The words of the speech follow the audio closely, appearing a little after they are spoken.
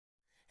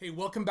Hey,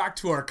 welcome back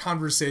to our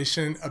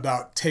conversation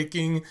about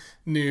taking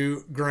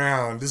new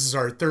ground. This is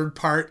our third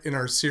part in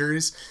our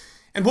series.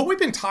 And what we've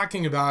been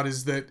talking about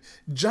is that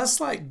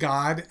just like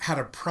God had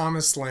a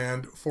promised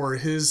land for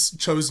his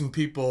chosen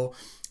people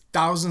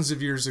thousands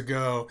of years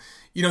ago,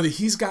 that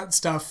he's got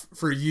stuff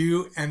for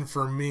you and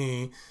for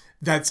me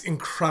that's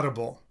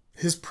incredible.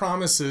 His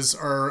promises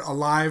are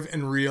alive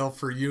and real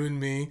for you and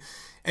me.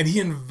 And he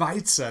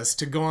invites us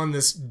to go on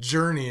this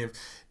journey of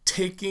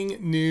taking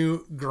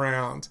new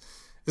ground.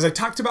 As I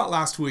talked about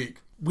last week,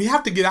 we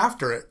have to get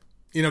after it.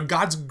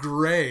 God's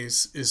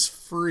grace is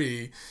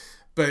free,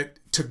 but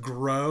to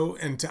grow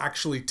and to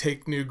actually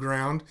take new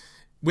ground,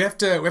 we have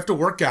to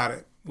work at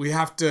it. We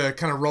have to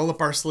kind of roll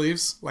up our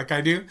sleeves like I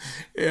do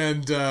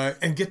and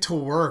get to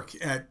work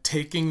at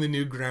taking the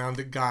new ground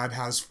that God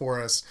has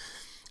for us.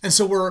 And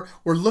so we're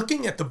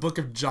looking at the book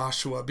of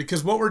Joshua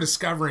because what we're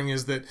discovering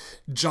is that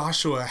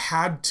Joshua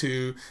had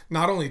to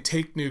not only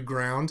take new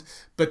ground,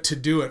 but to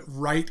do it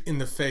right in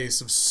the face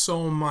of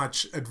so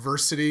much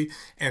adversity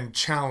and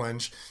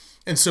challenge.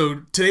 And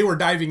so today we're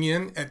diving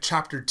in at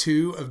chapter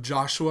 2 of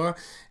Joshua,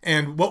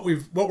 and what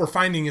we're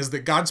finding is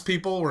that God's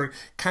people were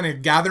kind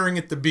of gathering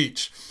at the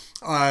beach.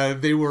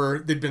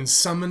 They'd been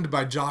summoned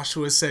by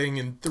Joshua saying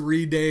in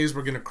 3 days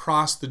we're going to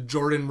cross the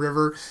Jordan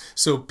River.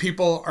 So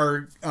people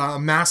are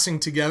amassing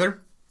together.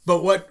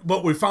 But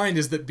what we find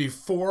is that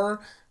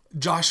before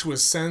Joshua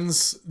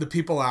sends the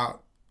people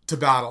out to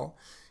battle,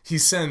 he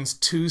sends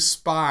 2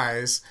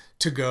 spies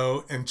to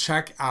go and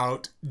check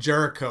out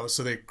Jericho.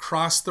 So they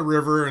cross the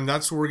river, and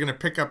that's where we're going to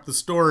pick up the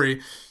story.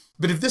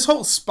 But if this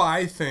whole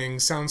spy thing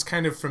sounds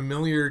kind of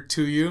familiar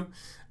to you,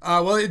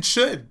 well, it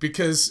should,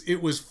 because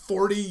it was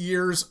 40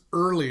 years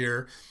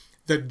earlier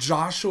that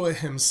Joshua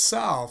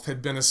himself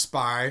had been a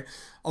spy,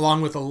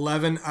 along with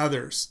 11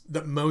 others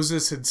that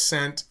Moses had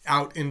sent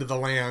out into the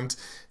land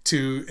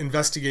to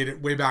investigate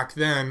it way back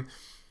then.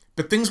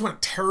 But things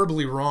went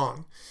terribly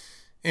wrong.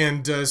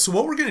 And so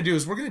what we're going to do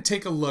is we're going to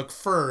take a look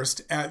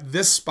first at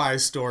this spy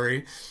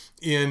story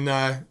in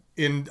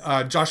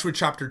Joshua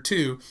chapter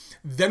 2.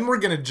 Then we're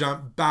going to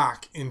jump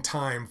back in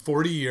time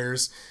 40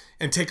 years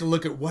and take a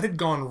look at what had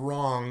gone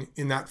wrong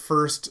in that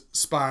first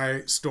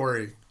spy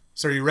story.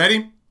 So are you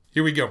ready?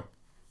 Here we go.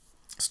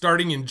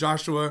 Starting in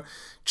Joshua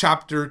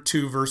chapter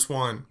 2, verse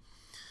 1.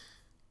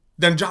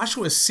 Then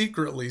Joshua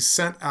secretly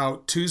sent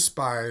out 2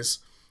 spies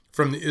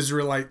from the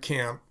Israelite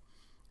camp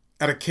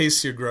at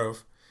Acacia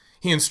Grove.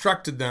 He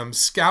instructed them,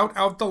 scout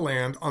out the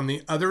land on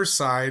the other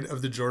side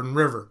of the Jordan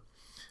River,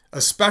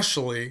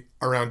 especially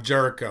around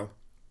Jericho.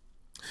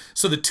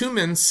 So the 2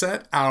 men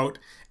set out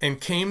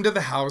and came to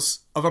the house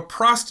of a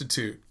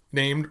prostitute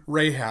named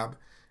Rahab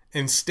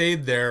and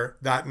stayed there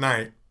that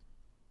night.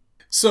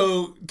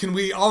 So can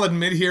we all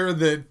admit here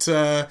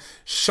that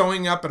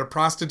showing up at a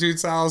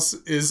prostitute's house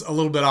is a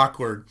little bit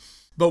awkward?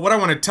 But what I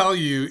want to tell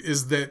you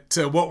is that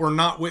what we're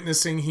not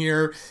witnessing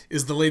here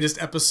is the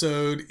latest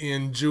episode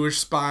in Jewish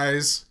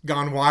Spies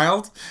Gone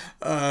Wild.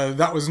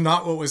 That was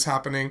not what was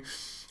happening.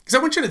 Because I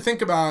want you to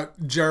think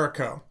about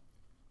Jericho.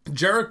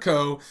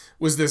 Jericho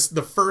was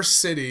the first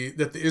city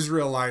that the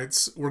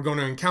Israelites were going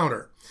to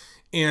encounter.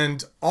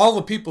 And all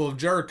the people of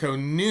Jericho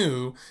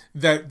knew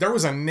that there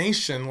was a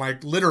nation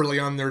like literally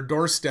on their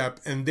doorstep,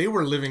 and they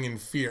were living in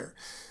fear.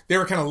 They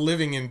were kind of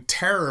living in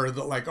terror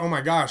that like, oh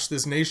my gosh,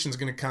 this nation's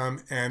going to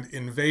come and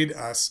invade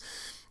us.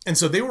 And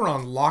so they were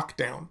on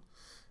lockdown.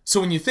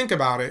 So when you think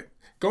about it,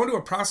 going to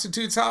a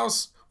prostitute's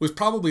house was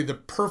probably the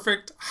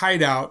perfect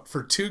hideout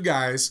for 2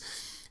 guys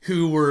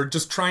who were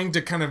just trying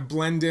to kind of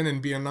blend in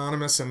and be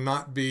anonymous and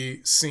not be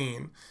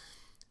seen.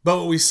 But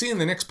what we see in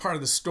the next part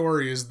of the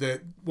story is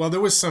that, well, there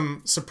was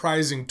some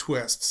surprising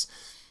twists.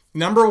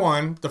 Number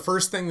 1, the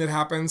first thing that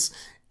happens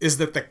is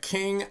that the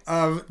king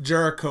of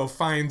Jericho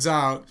finds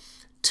out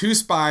 2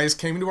 spies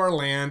came into our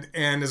land,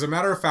 and as a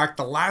matter of fact,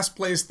 the last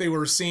place they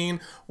were seen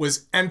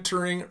was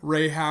entering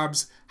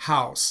Rahab's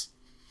house.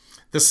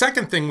 The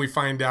second thing we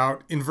find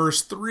out in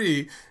verse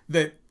 3,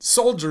 that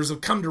soldiers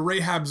have come to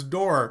Rahab's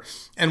door.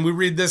 And we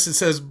read this, it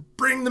says,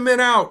 bring the men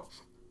out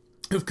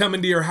who've come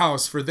into your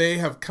house, for they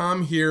have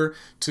come here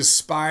to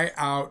spy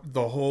out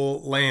the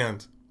whole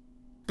land.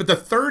 But the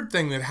third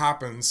thing that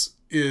happens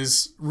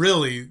is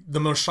really the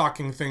most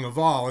shocking thing of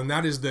all, and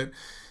that is that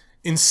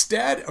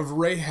instead of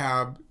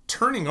Rahab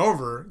turning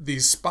over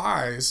these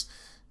spies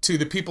to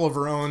the people of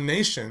her own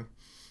nation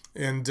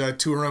and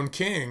to her own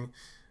king,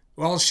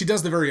 well, she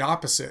does the very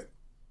opposite.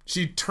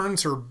 She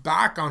turns her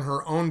back on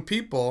her own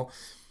people,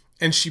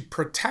 and she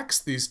protects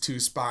these 2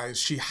 spies.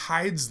 She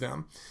hides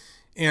them.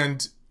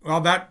 And, well,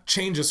 that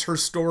changes her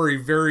story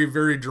very,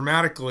 very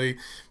dramatically.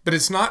 But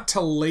it's not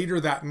till later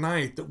that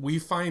night that we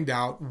find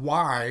out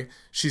why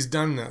she's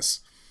done this.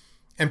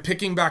 And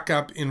picking back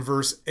up in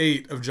verse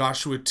 8 of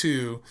Joshua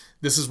 2,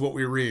 this is what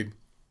we read.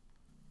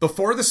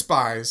 Before the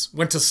spies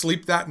went to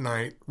sleep that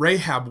night,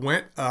 Rahab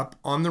went up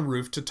on the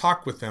roof to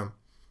talk with them.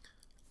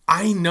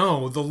 I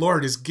know the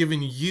Lord has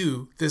given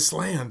you this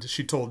land,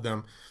 she told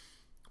them.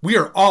 We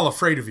are all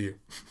afraid of you.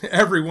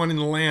 Everyone in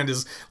the land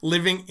is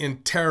living in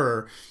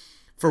terror.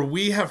 For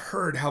we have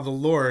heard how the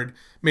Lord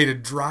made a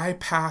dry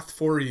path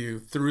for you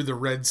through the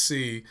Red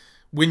Sea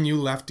when you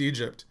left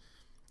Egypt.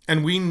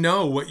 And we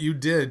know what you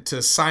did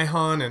to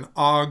Sihon and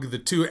Og, the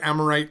two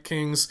Amorite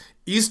kings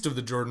east of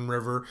the Jordan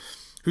River,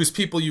 whose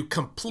people you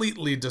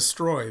completely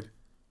destroyed.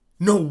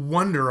 No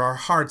wonder our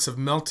hearts have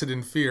melted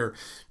in fear.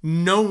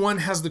 No one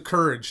has the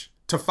courage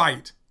to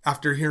fight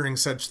after hearing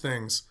such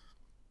things.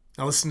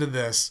 Now listen to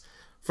this.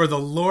 For the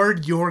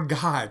Lord your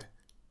God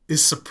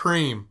is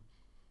supreme.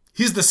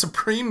 He's the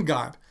supreme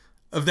God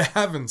of the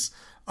heavens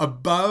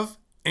above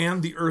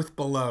and the earth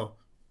below.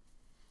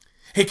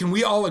 Hey, can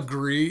we all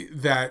agree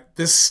that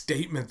this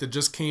statement that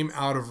just came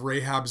out of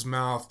Rahab's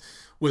mouth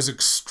was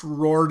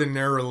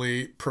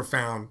extraordinarily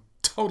profound,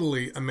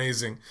 totally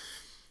amazing?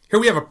 Here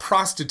we have a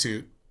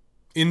prostitute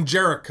in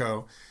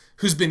Jericho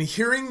who's been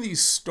hearing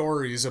these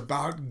stories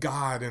about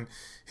God and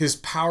his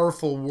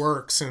powerful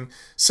works, and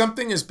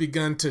something has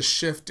begun to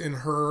shift in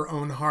her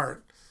own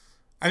heart.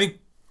 I think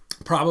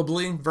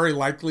probably, very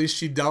likely,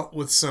 she dealt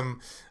with some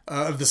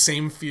of the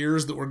same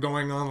fears that were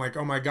going on, like,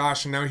 oh my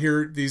gosh, and now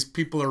here these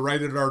people are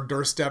right at our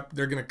doorstep.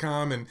 They're going to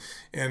come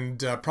and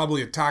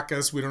probably attack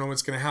us. We don't know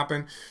what's going to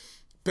happen.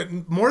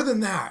 But more than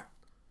that,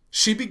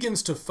 she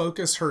begins to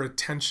focus her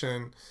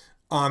attention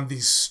on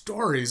these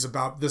stories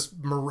about this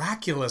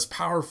miraculous,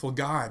 powerful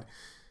God.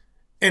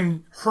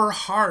 And her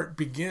heart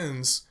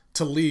begins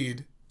to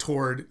lead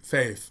toward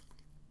faith.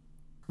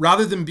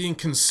 Rather than being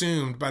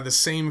consumed by the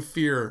same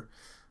fear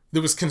that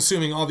was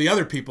consuming all the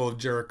other people of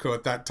Jericho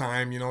at that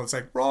time, it's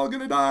like, we're all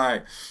going to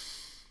die.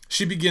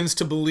 She begins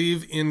to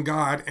believe in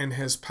God and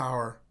his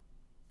power.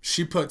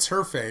 She puts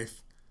her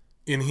faith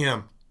in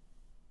him.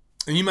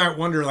 And you might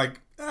wonder,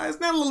 like,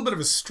 isn't that a little bit of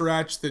a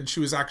stretch that she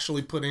was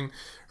actually putting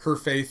her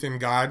faith in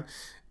God?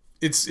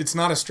 It's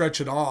not a stretch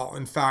at all.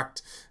 In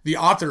fact, the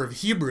author of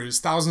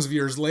Hebrews, thousands of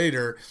years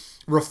later,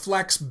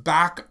 reflects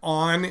back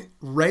on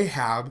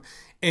Rahab,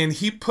 and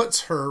he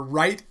puts her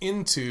right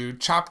into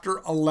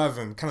chapter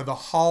 11, kind of the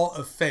hall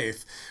of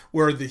faith,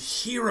 where the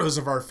heroes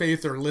of our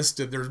faith are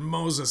listed. There's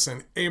Moses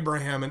and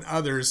Abraham and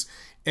others.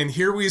 And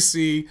here we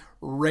see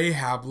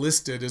Rahab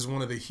listed as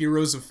one of the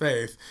heroes of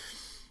faith.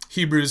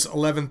 Hebrews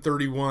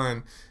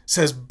 11:31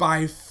 says,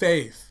 by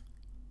faith,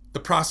 the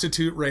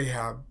prostitute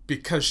Rahab,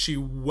 because she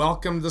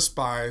welcomed the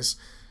spies,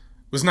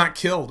 was not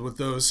killed with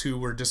those who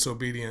were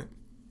disobedient.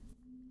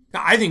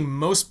 Now, I think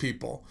most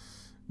people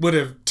would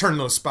have turned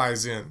those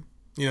spies in.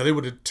 They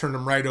would have turned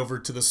them right over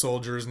to the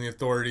soldiers and the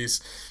authorities,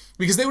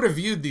 because they would have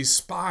viewed these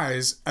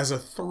spies as a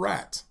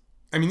threat.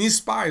 I mean, these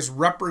spies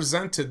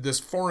represented this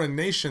foreign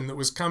nation that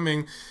was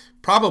coming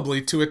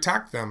probably to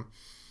attack them.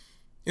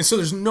 And so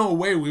there's no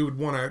way we would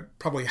want to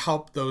probably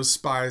help those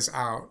spies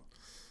out.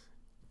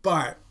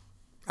 But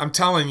I'm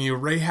telling you,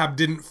 Rahab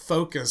didn't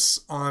focus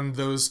on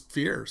those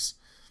fears.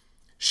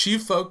 She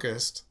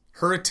focused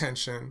her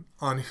attention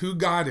on who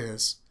God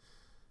is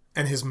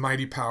and his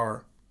mighty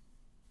power.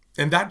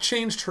 And that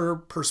changed her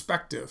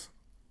perspective,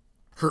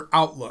 her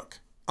outlook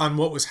on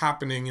what was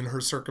happening in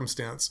her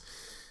circumstance.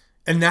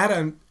 And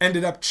that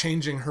ended up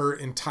changing her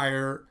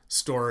entire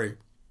story.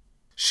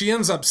 She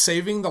ends up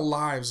saving the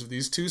lives of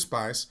these two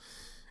spies.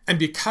 And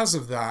because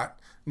of that,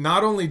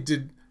 not only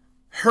was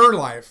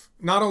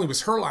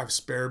her life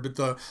spared, but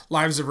the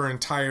lives of her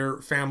entire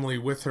family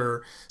with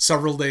her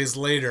several days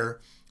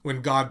later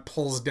when God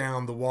pulls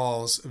down the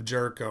walls of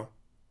Jericho.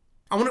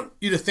 I want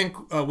you to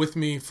think with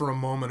me for a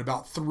moment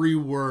about three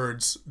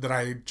words that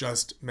I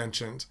just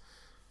mentioned: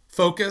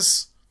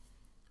 focus,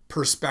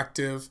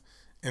 perspective,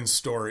 and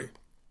story.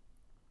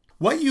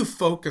 What you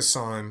focus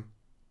on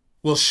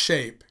will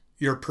shape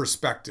your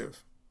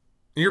perspective.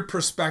 Your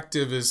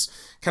perspective is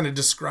kind of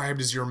described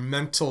as your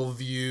mental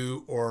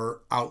view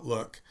or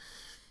outlook.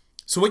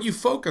 So what you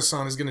focus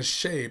on is going to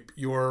shape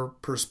your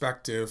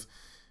perspective,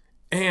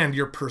 and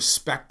your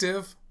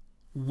perspective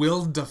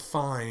will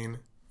define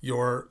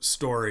your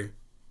story.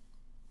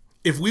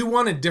 If we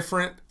want a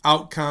different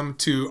outcome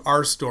to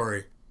our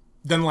story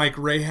than like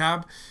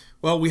Rahab,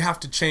 well, we have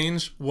to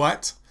change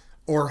what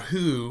or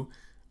who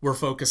we're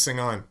focusing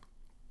on.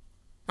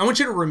 I want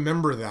you to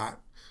remember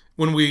that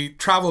when we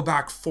travel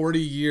back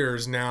 40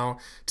 years now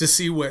to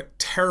see what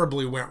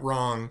terribly went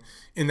wrong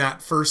in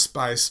that first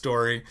spy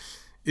story.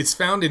 It's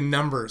found in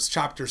Numbers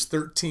chapters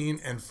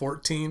 13 and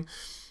 14.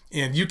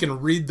 And you can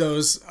read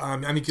those.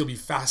 I think you'll be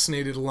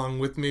fascinated along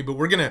with me. But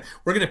we're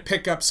gonna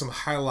pick up some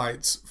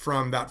highlights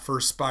from that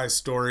first spy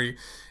story,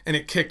 and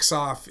it kicks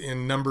off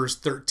in Numbers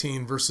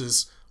 13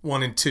 verses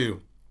 1 and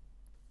 2.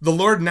 The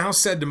Lord now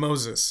said to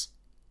Moses,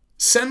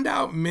 "Send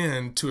out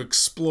men to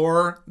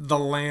explore the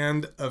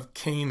land of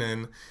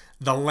Canaan,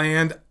 the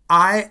land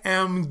I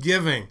am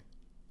giving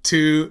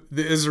to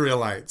the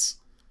Israelites."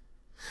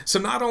 So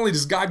not only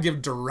does God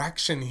give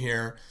direction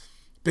here,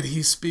 but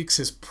he speaks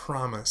his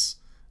promise.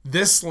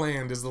 This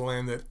land is the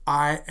land that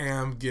I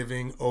am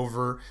giving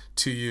over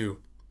to you.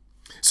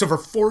 So for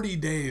 40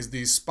 days,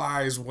 these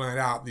spies went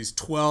out. These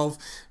 12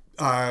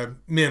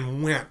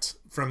 men went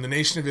from the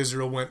nation of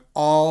Israel, went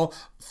all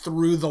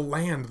through the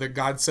land that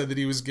God said that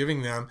he was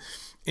giving them.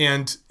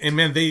 And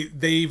man, they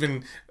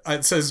even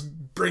it says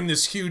bring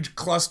this huge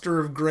cluster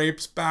of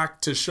grapes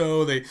back to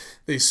show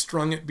they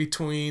strung it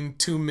between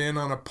two men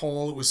on a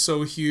pole. It was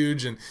so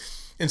huge, and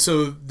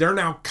so they're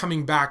now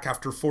coming back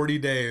after 40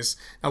 days.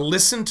 Now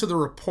listen to the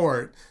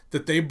report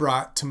that they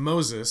brought to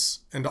Moses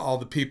and to all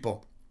the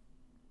people.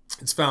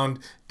 It's found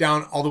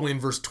down all the way in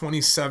verse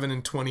 27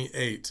 and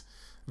 28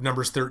 of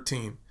Numbers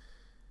 13.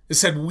 It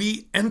said,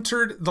 "We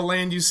entered the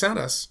land you sent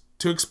us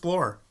to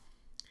explore,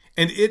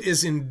 and it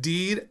is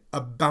indeed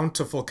a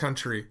bountiful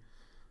country,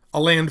 a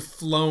land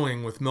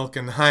flowing with milk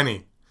and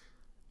honey."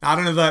 I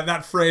don't know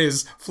that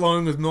phrase,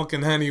 flowing with milk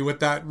and honey,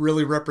 what that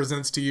really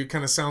represents to you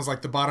kind of sounds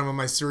like the bottom of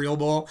my cereal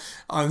bowl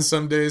on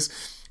some days.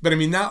 But I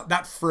mean,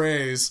 that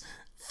phrase,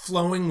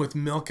 flowing with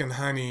milk and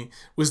honey,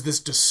 was this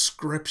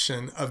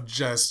description of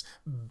just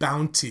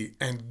bounty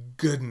and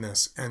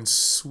goodness and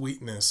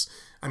sweetness.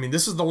 I mean,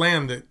 this is the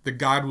land that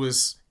God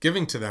was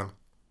giving to them.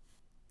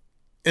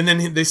 And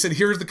then they said,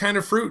 here's the kind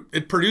of fruit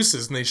it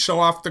produces, and they show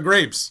off the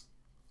grapes.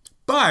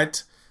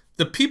 But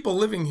the people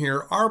living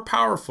here are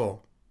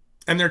powerful,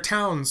 and their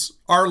towns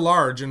are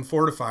large and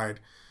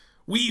fortified.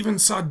 We even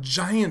saw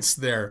giants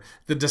there,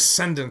 the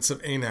descendants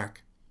of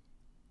Anak.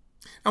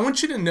 I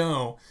want you to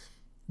know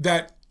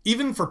that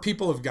even for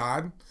people of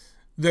God,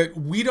 that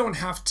we don't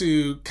have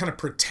to kind of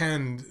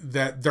pretend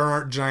that there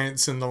aren't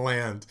giants in the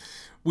land.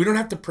 We don't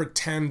have to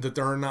pretend that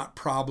there are not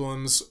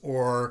problems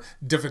or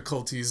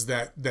difficulties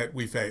that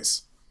we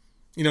face.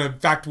 You know, in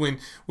fact, when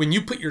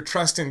you put your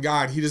trust in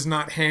God, He does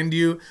not hand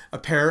you a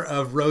pair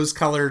of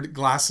rose-colored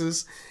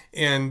glasses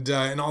and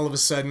all of a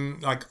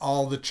sudden, like,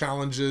 all the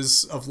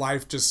challenges of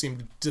life just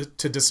seem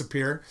to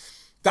disappear.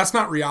 That's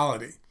not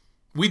reality.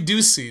 We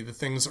do see the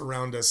things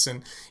around us,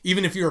 and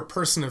even if you're a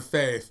person of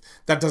faith,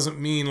 that doesn't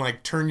mean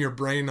like turn your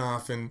brain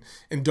off and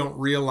don't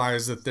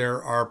realize that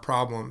there are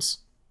problems.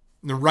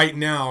 And right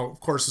now, of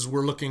course, as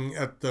we're looking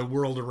at the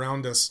world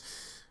around us,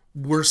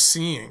 we're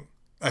seeing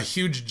a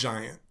huge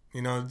giant.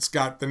 You know, it's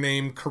got the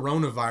name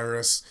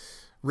coronavirus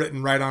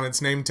written right on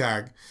its name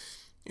tag.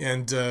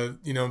 And,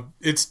 you know,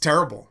 it's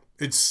terrible.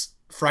 It's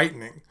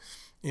frightening.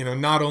 You know,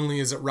 not only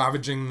is it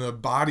ravaging the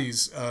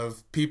bodies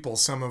of people,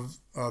 some of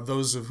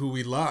those of who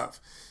we love,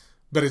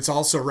 but it's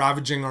also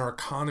ravaging our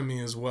economy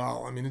as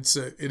well. I mean, it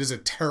is a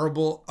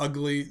terrible,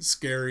 ugly,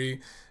 scary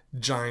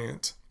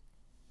giant.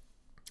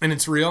 And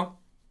it's real.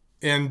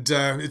 And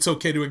it's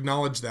okay to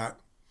acknowledge that.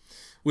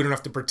 We don't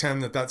have to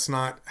pretend that that's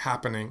not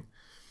happening.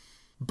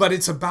 But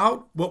it's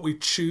about what we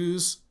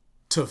choose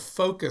to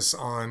focus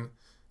on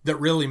that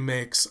really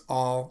makes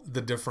all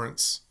the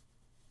difference.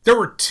 There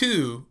were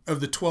 2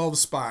 of the 12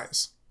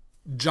 spies,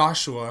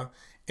 Joshua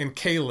and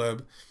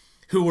Caleb,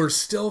 who were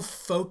still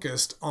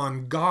focused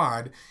on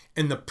God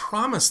and the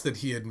promise that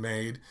He had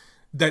made,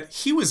 that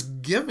He was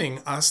giving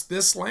us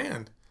this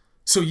land.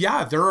 So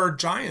yeah, there are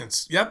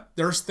giants. Yep,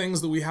 there's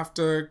things that we have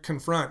to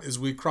confront as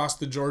we cross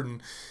the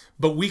Jordan.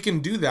 But we can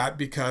do that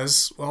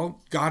because,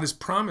 well, God has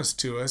promised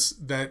to us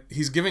that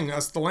He's giving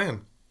us the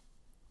land.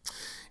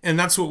 And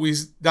that's what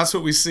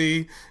we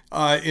see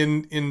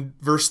in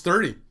verse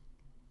 30.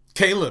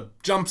 Caleb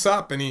jumps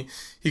up and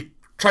he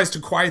tries to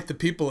quiet the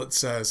people, it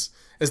says,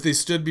 as they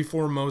stood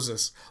before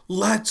Moses.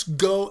 "Let's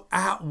go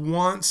at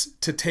once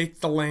to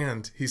take the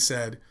land," he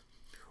said.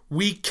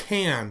 "We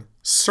can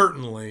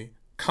certainly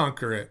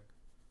conquer it."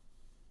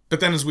 But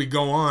then as we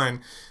go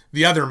on,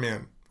 the other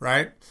men,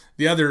 right?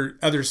 The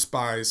other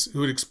spies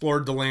who had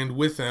explored the land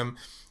with them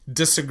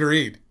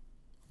disagreed.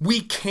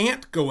 "We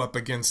can't go up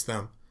against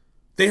them.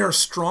 They are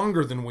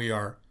stronger than we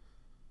are."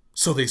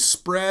 So they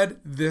spread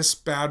this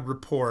bad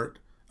report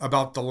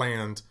about the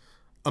land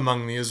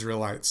among the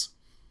Israelites.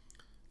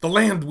 "The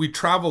land we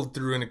traveled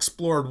through and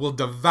explored will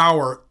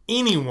devour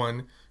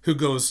anyone who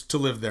goes to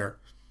live there.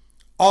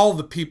 All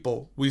the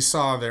people we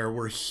saw there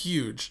were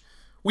huge.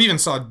 We even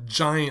saw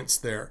giants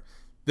there,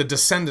 the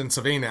descendants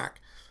of Anak.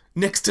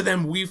 Next to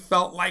them, we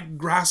felt like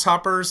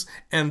grasshoppers,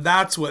 and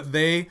that's what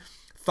they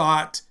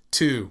thought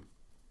too."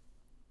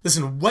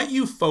 Listen, what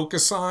you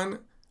focus on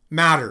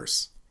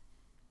matters.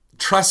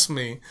 Trust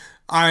me,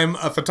 I'm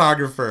a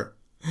photographer.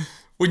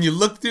 When you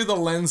look through the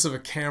lens of a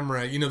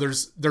camera, you know,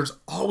 there's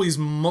always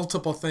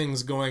multiple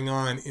things going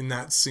on in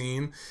that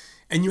scene,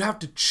 and you have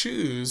to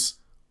choose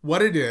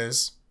what it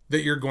is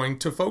that you're going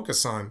to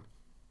focus on.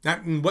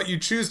 And what you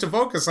choose to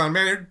focus on,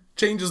 man, it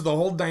changes the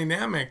whole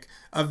dynamic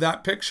of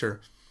that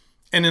picture.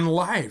 And in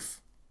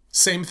life,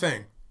 same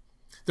thing.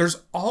 There's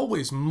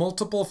always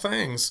multiple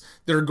things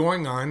that are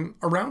going on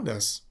around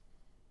us.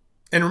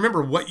 And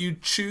remember, what you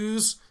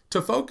choose to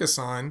focus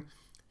on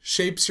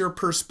shapes your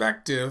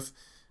perspective,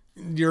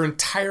 your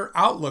entire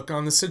outlook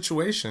on the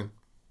situation.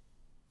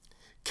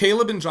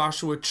 Caleb and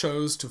Joshua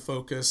chose to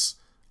focus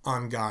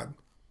on God,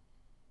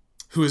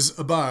 who is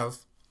above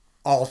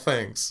all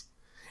things,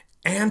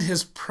 and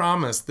His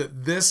promise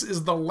that this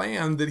is the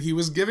land that He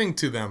was giving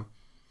to them.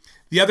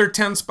 The other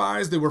 10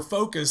 spies, they were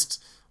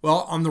focused,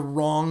 well, on the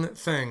wrong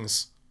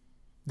things,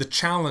 the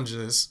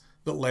challenges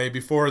that lay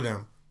before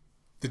them,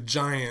 the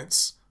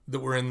giants that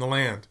were in the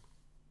land.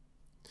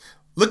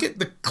 Look at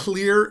the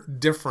clear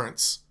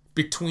difference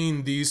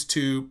between these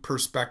two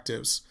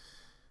perspectives.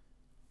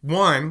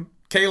 One,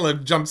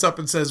 Caleb jumps up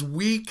and says,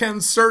 "We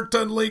can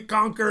certainly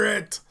conquer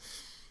it."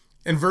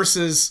 And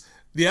versus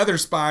the other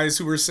spies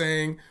who were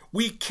saying,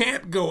 "We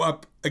can't go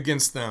up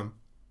against them."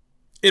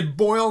 It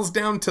boils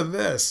down to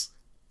this: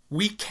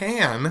 we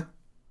can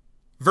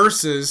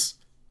versus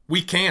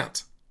we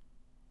can't.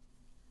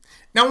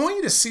 Now, I want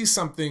you to see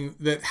something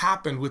that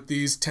happened with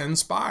these 10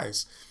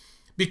 spies.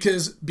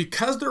 Because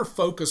their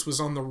focus was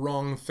on the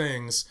wrong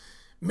things,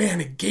 man,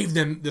 it gave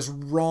them this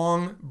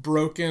wrong,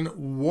 broken,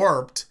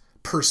 warped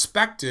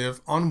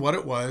perspective on what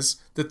it was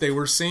that they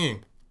were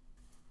seeing.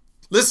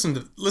 Listen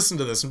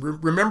to this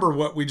and remember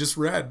what we just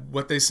read,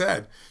 what they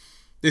said.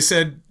 They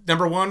said,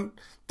 number one,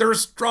 they're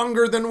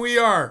stronger than we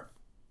are.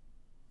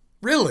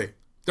 Really,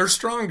 they're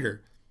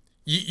stronger.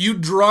 You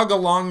drug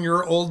along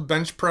your old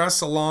bench press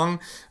along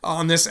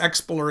on this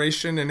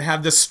exploration and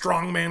had this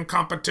strongman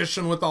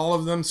competition with all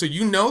of them, so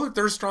you know that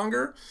they're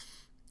stronger?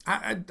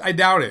 I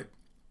doubt it.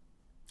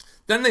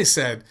 Then they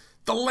said,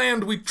 the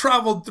land we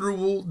traveled through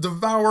will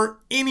devour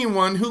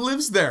anyone who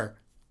lives there.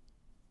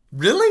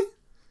 Really?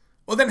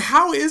 Well, then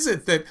how is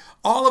it that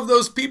all of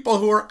those people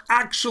who are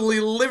actually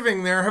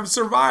living there have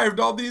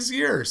survived all these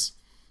years?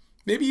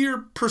 Maybe your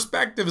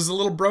perspective is a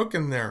little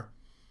broken there.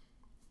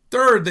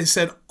 Third, they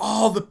said,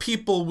 all the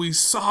people we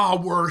saw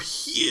were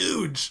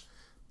huge.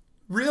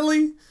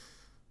 Really?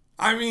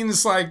 I mean,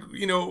 it's like,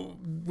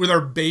 with our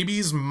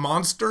babies,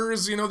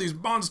 monsters, these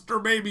monster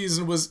babies.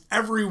 And was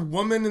every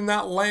woman in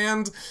that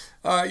land,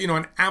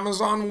 an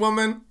Amazon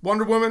woman,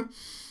 Wonder Woman?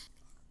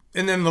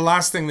 And then the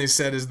last thing they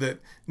said is that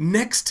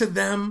next to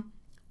them,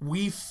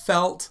 we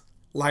felt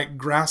like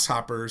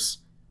grasshoppers.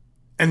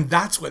 And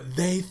that's what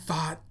they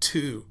thought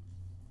too.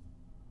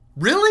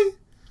 Really?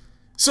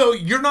 So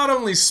you're not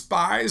only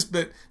spies,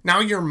 but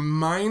now you're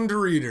mind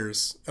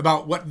readers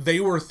about what they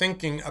were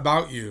thinking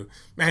about you.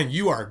 Man,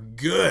 you are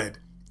good.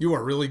 You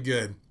are really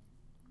good.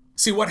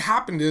 See, what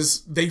happened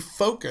is they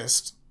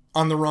focused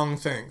on the wrong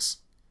things.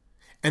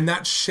 And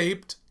that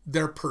shaped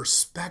their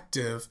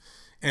perspective,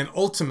 and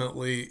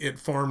ultimately it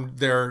formed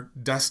their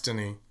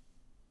destiny.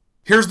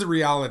 Here's the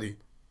reality.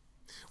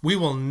 We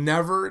will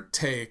never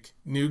take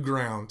new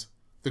ground,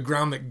 the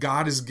ground that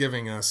God is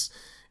giving us,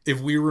 if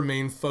we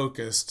remain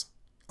focused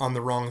on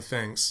the wrong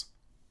things.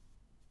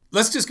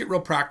 Let's just get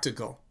real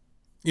practical.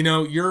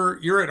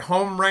 You're at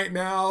home right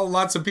now.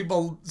 Lots of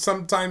people,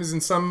 sometimes in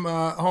some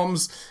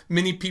homes,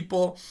 many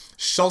people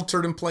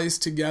sheltered in place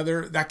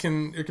together. There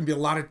can be a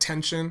lot of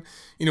tension.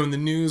 In the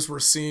news, we're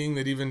seeing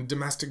that even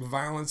domestic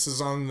violence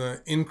is on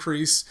the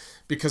increase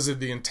because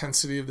of the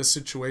intensity of the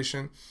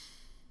situation.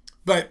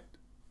 But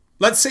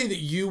let's say that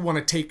you want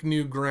to take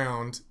new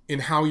ground in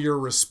how you're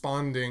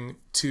responding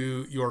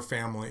to your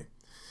family.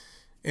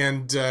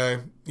 And,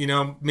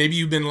 maybe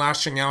you've been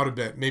lashing out a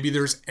bit. Maybe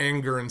there's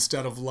anger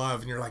instead of love.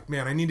 And you're like,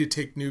 man, I need to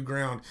take new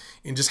ground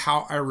in just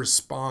how I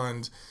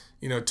respond,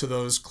 to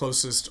those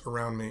closest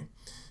around me.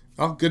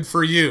 Well, good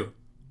for you.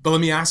 But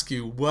let me ask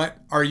you, what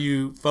are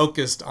you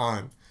focused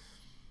on?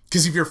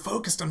 Because if you're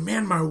focused on,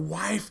 man, my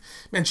wife,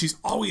 man, she's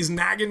always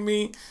nagging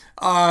me.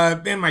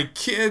 Man, my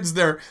kids,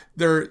 they're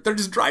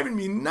just driving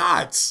me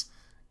nuts.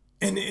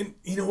 And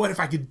you know what? If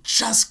I could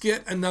just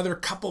get another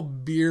couple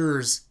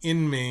beers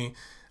in me,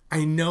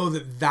 I know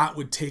that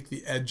would take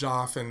the edge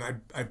off and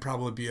I'd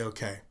probably be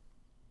okay.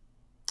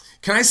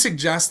 Can I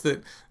suggest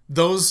that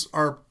those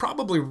are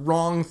probably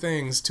wrong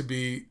things to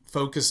be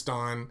focused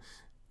on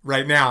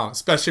right now,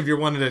 especially if you're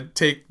wanting to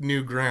take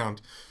new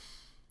ground?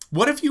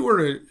 What if you were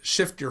to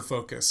shift your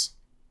focus?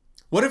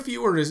 What if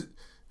you were to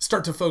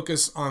start to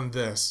focus on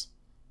this?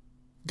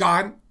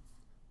 God,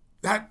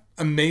 that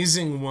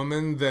amazing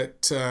woman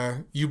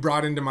that you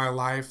brought into my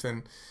life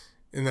and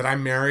that I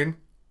married,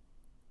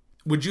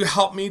 would you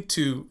help me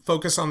to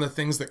focus on the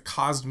things that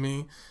caused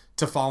me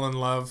to fall in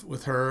love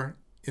with her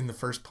in the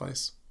first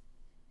place?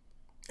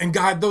 And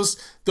God,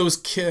 those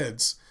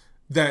kids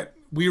that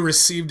we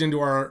received into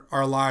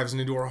our lives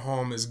and into our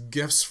home as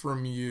gifts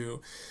from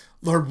you,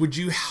 Lord, would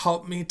you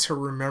help me to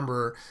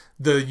remember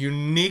the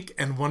unique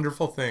and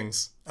wonderful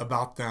things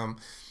about them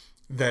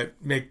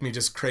that make me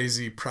just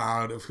crazy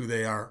proud of who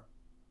they are?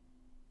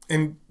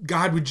 And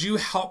God, would you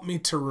help me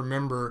to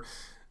remember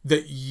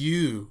that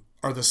you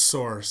are the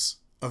source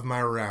of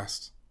my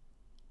rest?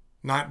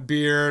 Not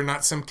beer,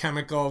 not some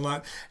chemical,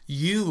 not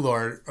you,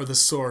 Lord, are the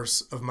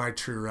source of my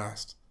true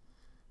rest.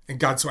 And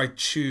God, so I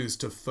choose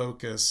to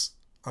focus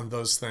on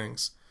those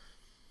things.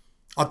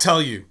 I'll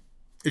tell you,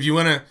 if you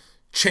want to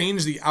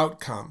change the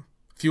outcome,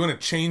 if you want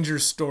to change your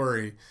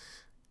story,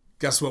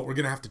 guess what? We're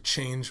going to have to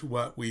change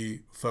what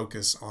we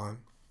focus on.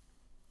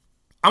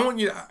 I want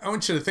you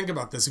to think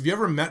about this. Have you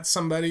ever met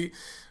somebody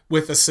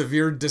with a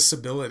severe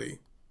disability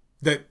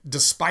that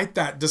despite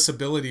that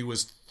disability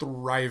was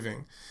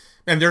thriving?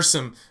 And there's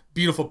some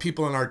beautiful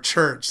people in our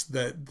church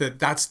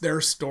that's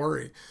their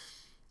story.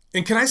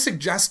 And can I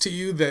suggest to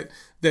you that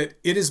it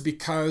is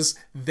because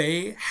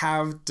they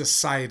have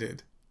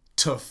decided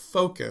to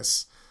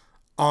focus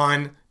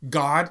on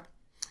God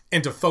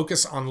and to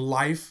focus on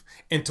life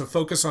and to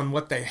focus on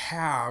what they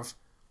have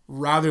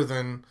rather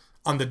than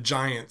on the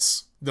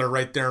giants that are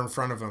right there in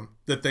front of them,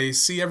 that they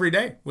see every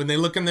day when they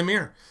look in the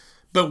mirror.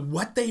 But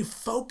what they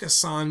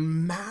focus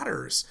on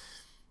matters.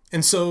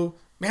 And so,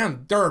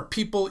 man, there are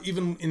people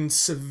even in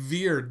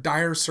severe,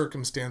 dire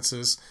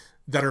circumstances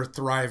that are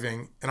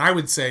thriving, and I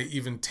would say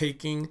even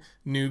taking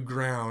new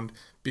ground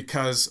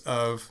because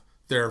of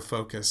their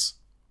focus.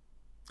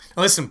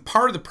 Now listen,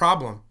 part of the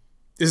problem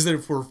is that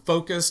if we're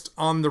focused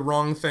on the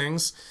wrong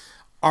things,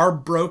 our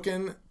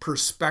broken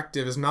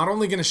perspective is not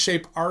only going to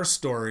shape our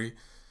story,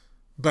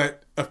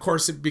 but of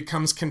course it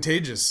becomes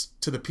contagious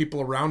to the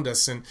people around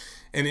us, and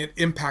it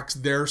impacts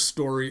their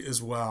story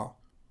as well.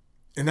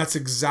 And that's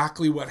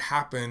exactly what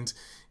happened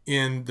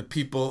in the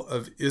people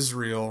of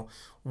Israel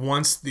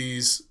once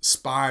these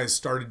spies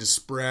started to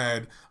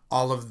spread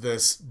all of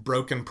this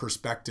broken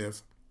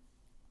perspective.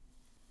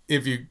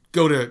 If you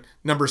go to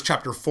Numbers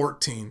chapter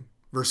 14,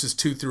 verses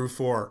 2 through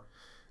 4,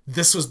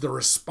 this was the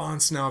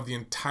response now of the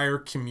entire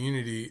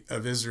community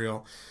of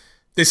Israel.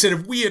 They said,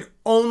 if we had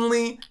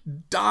only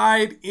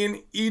died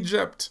in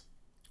Egypt,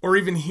 or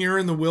even here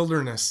in the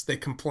wilderness, they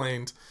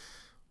complained.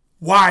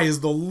 Why is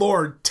the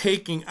Lord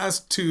taking us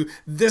to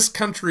this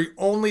country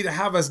only to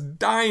have us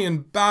die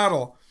in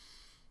battle?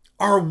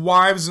 Our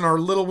wives and our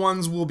little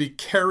ones will be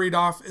carried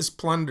off as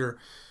plunder.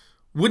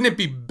 Wouldn't it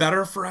be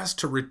better for us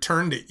to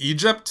return to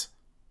Egypt?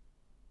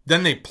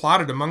 Then they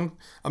plotted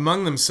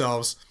among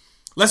themselves,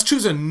 let's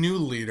choose a new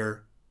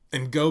leader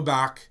and go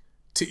back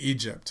to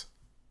Egypt.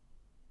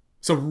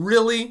 So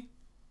really,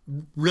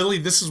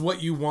 this is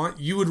what you want?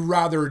 You would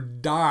rather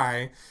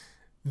die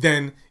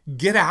than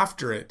get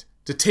after it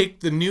to take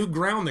the new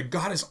ground that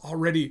God has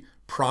already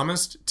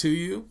promised to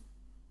you?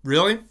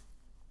 Really?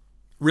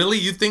 Really?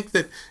 You think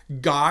that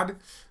God,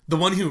 the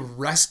one who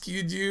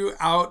rescued you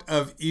out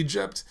of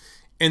Egypt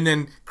and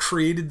then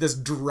created this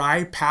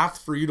dry path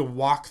for you to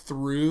walk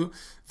through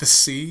the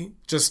sea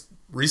just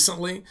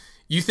recently,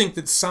 you think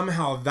that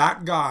somehow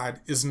that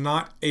God is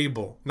not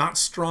able, not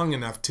strong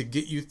enough to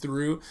get you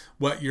through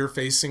what you're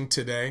facing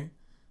today?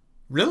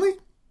 Really?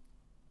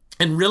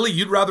 And really,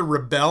 you'd rather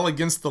rebel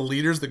against the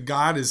leaders that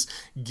God has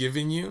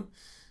given you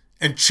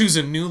and choose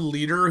a new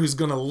leader who's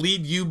going to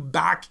lead you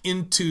back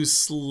into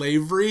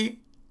slavery?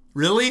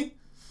 Really?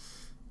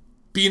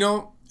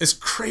 But as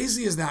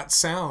crazy as that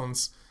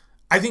sounds,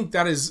 I think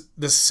that is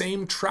the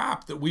same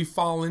trap that we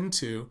fall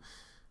into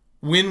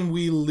when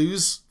we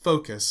lose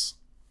focus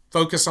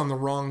on the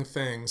wrong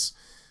things.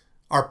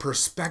 Our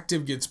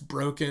perspective gets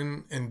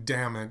broken and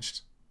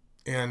damaged.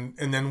 And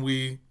then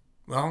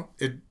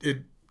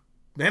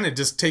it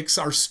just takes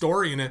our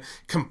story in a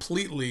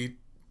completely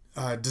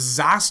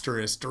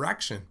disastrous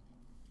direction.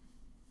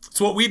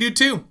 It's what we do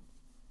too.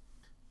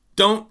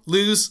 Don't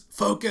lose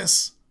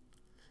focus.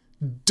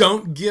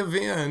 Don't give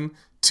in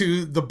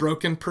to the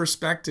broken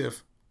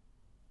perspective.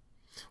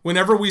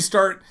 Whenever we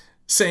start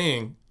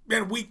saying,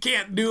 man, we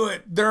can't do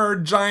it, there are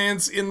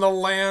giants in the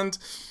land.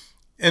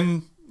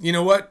 And you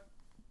know what?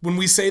 When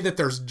we say that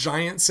there's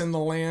giants in the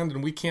land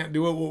and we can't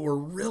do it, what we're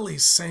really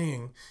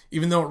saying,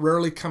 even though it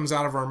rarely comes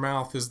out of our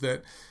mouth, is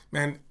that,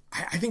 man,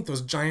 I think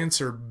those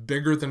giants are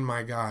bigger than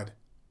my God.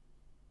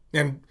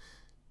 And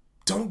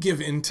don't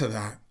give in to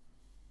that.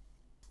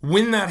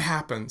 When that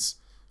happens,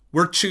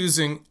 we're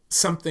choosing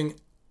something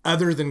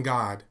other than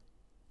God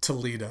to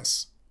lead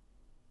us.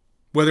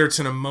 Whether it's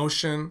an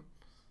emotion,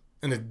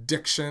 an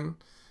addiction,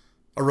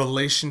 a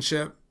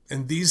relationship,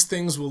 and these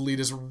things will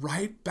lead us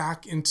right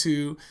back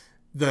into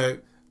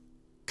the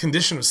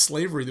condition of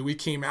slavery that we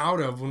came out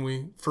of when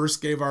we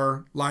first gave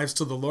our lives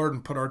to the Lord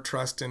and put our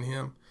trust in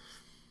Him.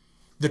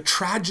 The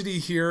tragedy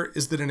here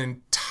is that an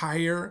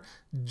entire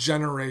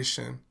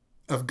generation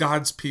of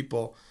God's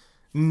people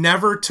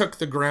never took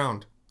the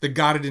ground that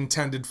God had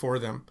intended for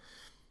them.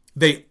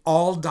 They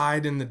all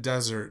died in the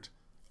desert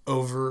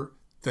over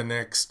the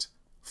next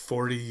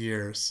 40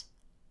 years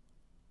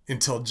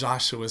until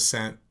Joshua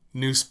sent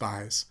new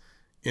spies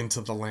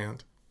into the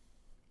land.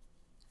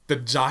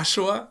 But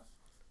Joshua,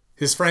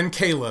 his friend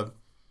Caleb,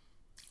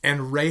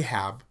 and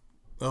Rahab,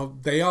 well,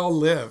 they all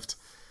lived.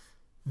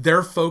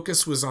 Their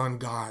focus was on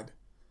God.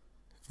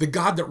 The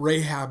God that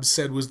Rahab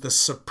said was the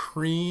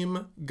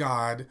supreme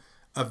God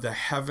of the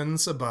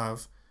heavens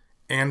above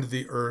and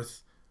the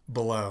earth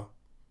below.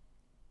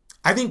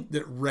 I think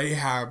that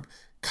Rahab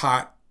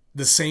caught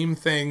the same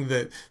thing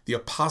that the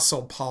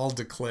Apostle Paul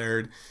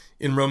declared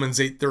in Romans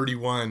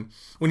 8:31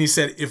 when he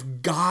said, if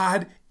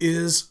God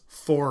is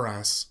for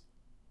us,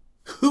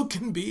 who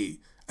can be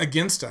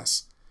against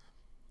us?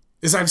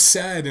 As I've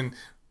said in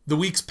the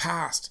weeks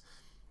past,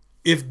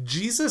 if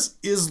Jesus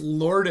is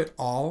Lord at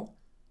all,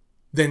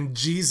 then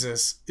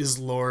Jesus is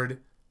Lord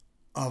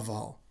of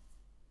all.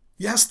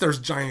 Yes, there's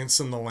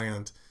giants in the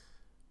land,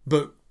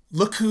 but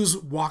look who's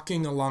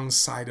walking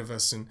alongside of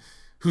us and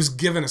who's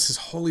given us His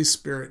Holy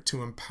Spirit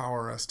to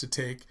empower us to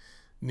take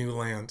new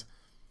land.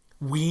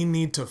 We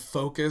need to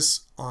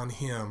focus on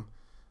Him,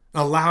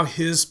 allow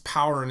His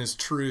power and His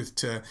truth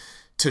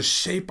to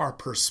shape our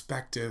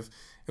perspective.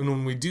 And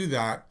when we do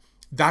that,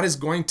 that is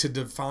going to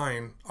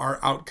define our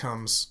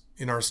outcomes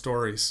in our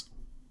stories.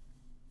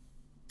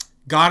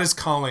 God is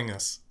calling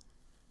us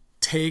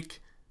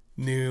Take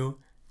new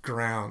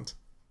ground.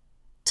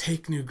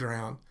 Take new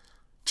ground.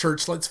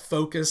 Church, let's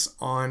focus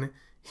on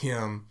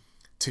him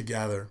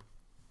together.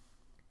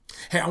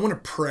 Hey, I want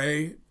to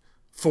pray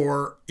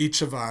for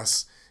each of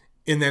us.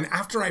 And then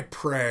after I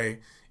pray,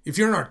 if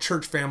you're in our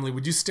church family,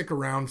 would you stick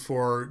around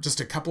for just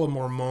a couple of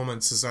more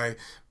moments as I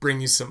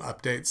bring you some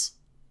updates?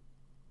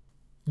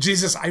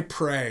 Jesus, I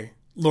pray,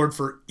 Lord,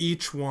 for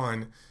each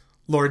one,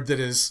 Lord, that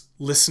is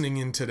listening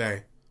in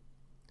today.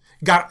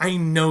 God, I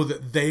know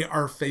that they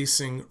are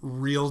facing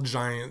real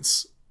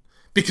giants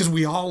because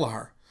we all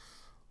are.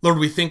 Lord,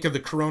 we think of the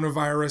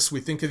coronavirus, we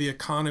think of the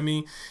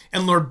economy,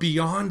 and Lord,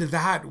 beyond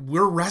that,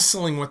 we're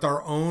wrestling with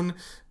our own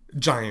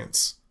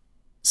giants.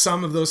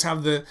 Some of those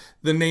have the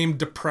name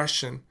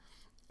depression,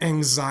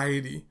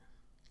 anxiety,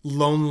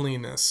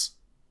 loneliness,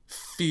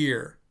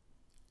 fear,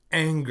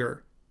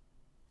 anger,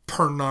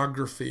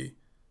 pornography,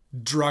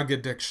 drug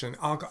addiction,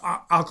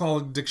 alcohol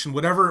addiction,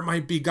 whatever it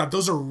might be. God,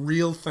 those are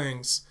real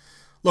things,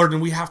 Lord,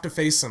 and we have to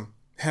face them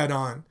head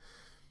on.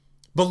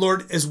 But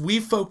Lord, as we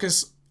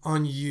focus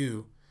on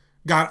you,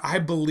 God, I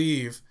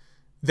believe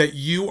that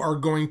you are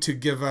going to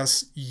give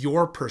us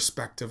your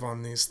perspective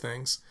on these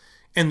things,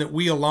 and that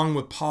we, along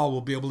with Paul,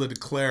 will be able to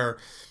declare,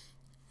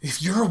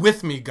 if you're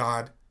with me,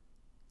 God,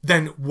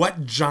 then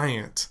what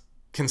giant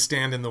can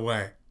stand in the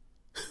way?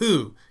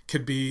 Who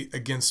could be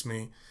against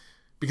me?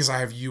 Because I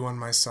have you on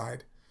my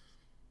side.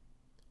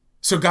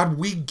 So God,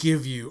 we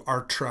give you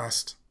our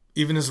trust,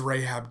 even as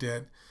Rahab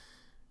did.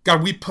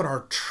 God, we put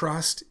our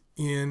trust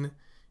in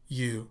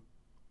you.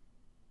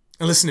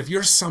 And listen, if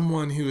you're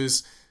someone who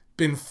has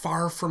been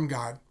far from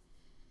God,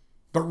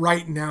 but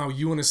right now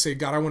you want to say,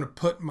 God, I want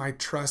to put my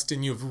trust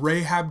in you. If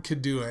Rahab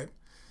could do it,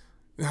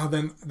 now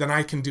then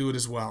I can do it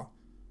as well.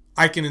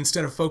 I can,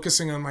 instead of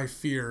focusing on my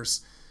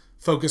fears,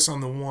 focus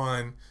on the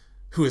one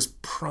who has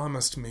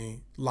promised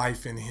me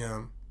life in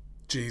him,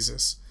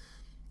 Jesus.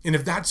 And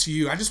if that's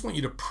you, I just want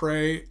you to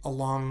pray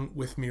along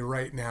with me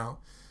right now.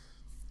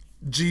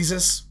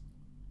 Jesus,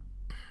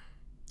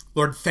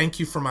 Lord, thank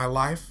you for my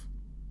life.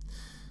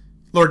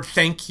 Lord,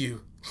 thank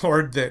you,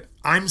 Lord, that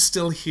I'm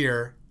still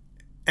here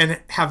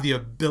and have the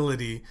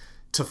ability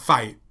to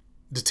fight,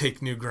 to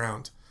take new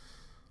ground.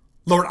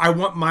 Lord, I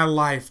want my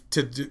life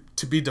to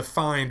be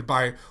defined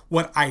by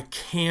what I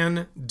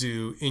can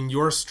do in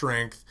your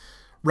strength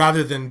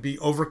rather than be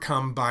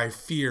overcome by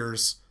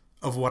fears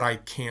of what I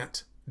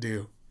can't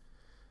do.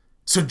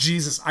 So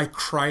Jesus, I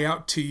cry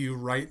out to you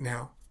right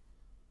now.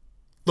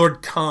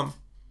 Lord, come,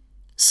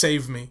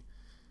 save me.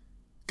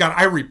 God,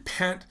 I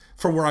repent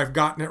for where I've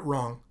gotten it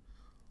wrong.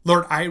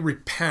 Lord, I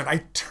repent.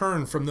 I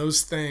turn from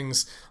those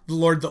things,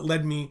 Lord, that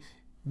led me,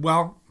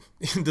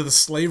 into the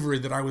slavery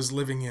that I was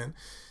living in.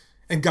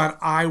 And God,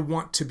 I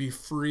want to be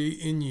free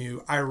in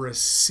you. I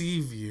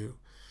receive you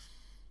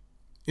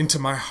into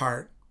my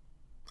heart.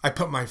 I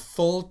put my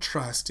full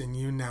trust in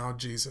you now,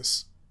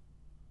 Jesus.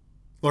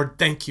 Lord,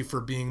 thank you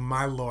for being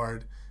my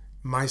Lord,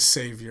 my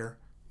Savior,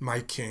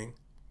 my King.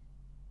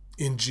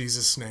 In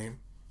Jesus' name,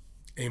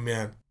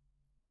 amen.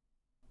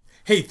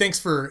 Hey, thanks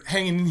for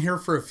hanging in here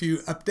for a few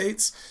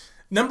updates.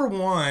 Number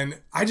one,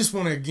 I just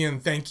want to again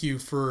thank you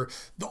for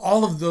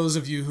all of those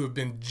of you who have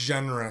been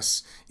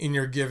generous in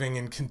your giving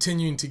and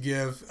continuing to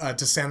give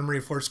to Santa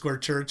Maria Foursquare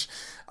Church.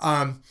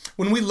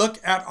 When we look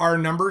at our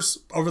numbers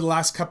over the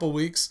last couple of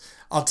weeks,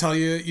 I'll tell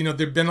you,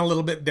 they've been a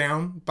little bit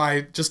down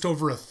by just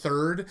over a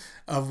third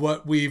of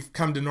what we've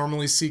come to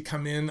normally see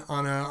come in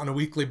on a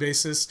weekly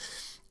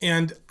basis.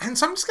 And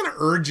so I'm just going to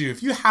urge you,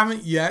 if you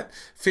haven't yet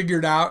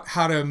figured out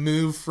how to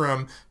move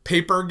from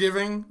paper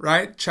giving,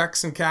 right,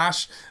 checks and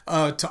cash,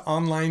 to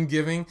online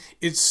giving,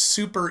 it's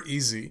super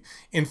easy.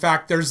 In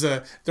fact, there's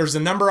a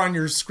number on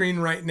your screen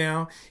right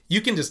now.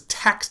 You can just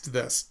text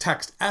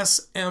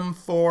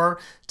SM4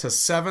 to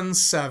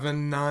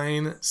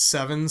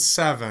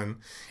 77977.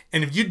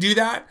 And if you do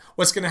that,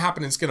 what's going to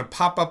happen? It's going to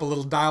pop up a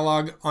little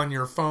dialogue on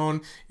your phone.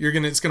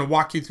 It's going to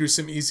walk you through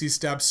some easy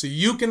steps so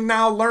you can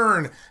now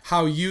learn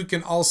how you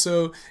can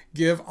also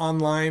give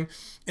online.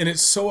 And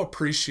it's so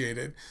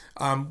appreciated.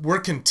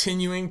 We're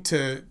continuing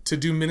to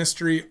do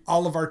ministry.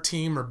 All of our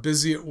team are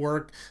busy at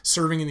work,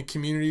 serving in the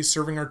community,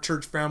 serving our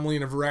church family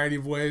in a variety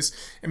of ways.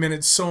 I mean,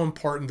 it's so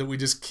important that we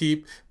just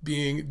keep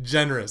being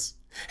generous.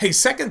 Hey,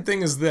 second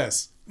thing is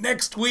this.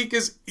 Next week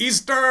is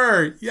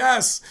Easter.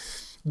 Yes.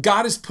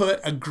 God has put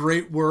a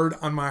great word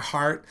on my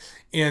heart,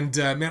 and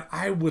man,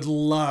 I would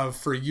love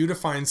for you to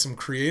find some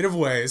creative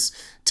ways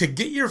to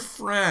get your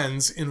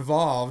friends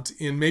involved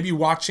in maybe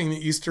watching the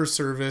Easter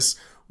service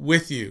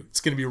with you.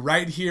 It's going to be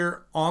right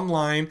here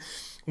online.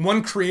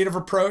 One creative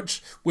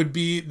approach would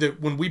be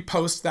that when we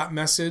post that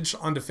message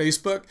onto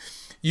Facebook,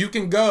 you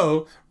can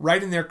go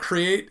right in there,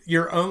 create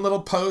your own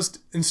little post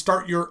and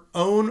start your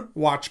own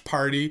watch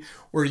party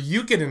where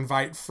you can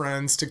invite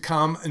friends to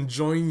come and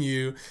join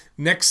you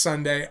next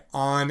Sunday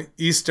on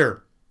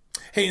Easter.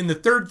 Hey, and the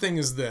third thing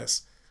is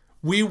this.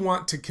 We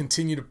want to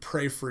continue to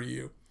pray for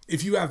you.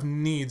 If you have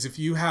needs, if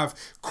you have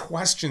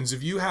questions,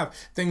 if you have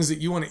things that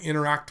you want to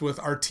interact with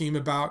our team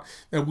about,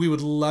 then we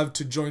would love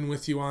to join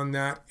with you on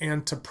that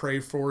and to pray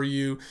for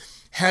you.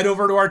 Head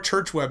over to our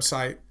church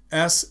website,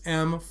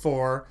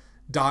 sm4.org.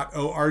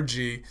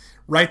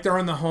 Right there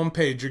on the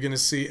homepage, you're going to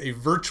see a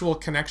virtual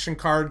connection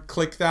card.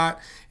 Click that,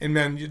 and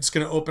then it's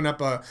going to open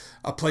up a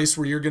place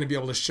where you're going to be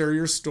able to share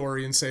your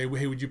story and say,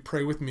 hey, would you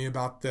pray with me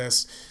about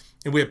this?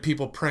 And we have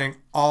people praying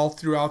all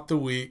throughout the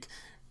week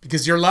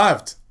because you're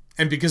loved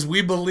and because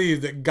we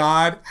believe that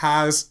God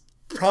has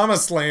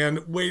promised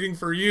land waiting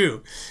for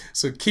you.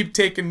 So keep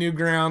taking new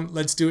ground.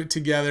 Let's do it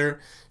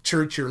together.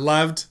 Church, you're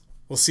loved.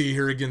 We'll see you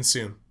here again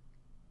soon.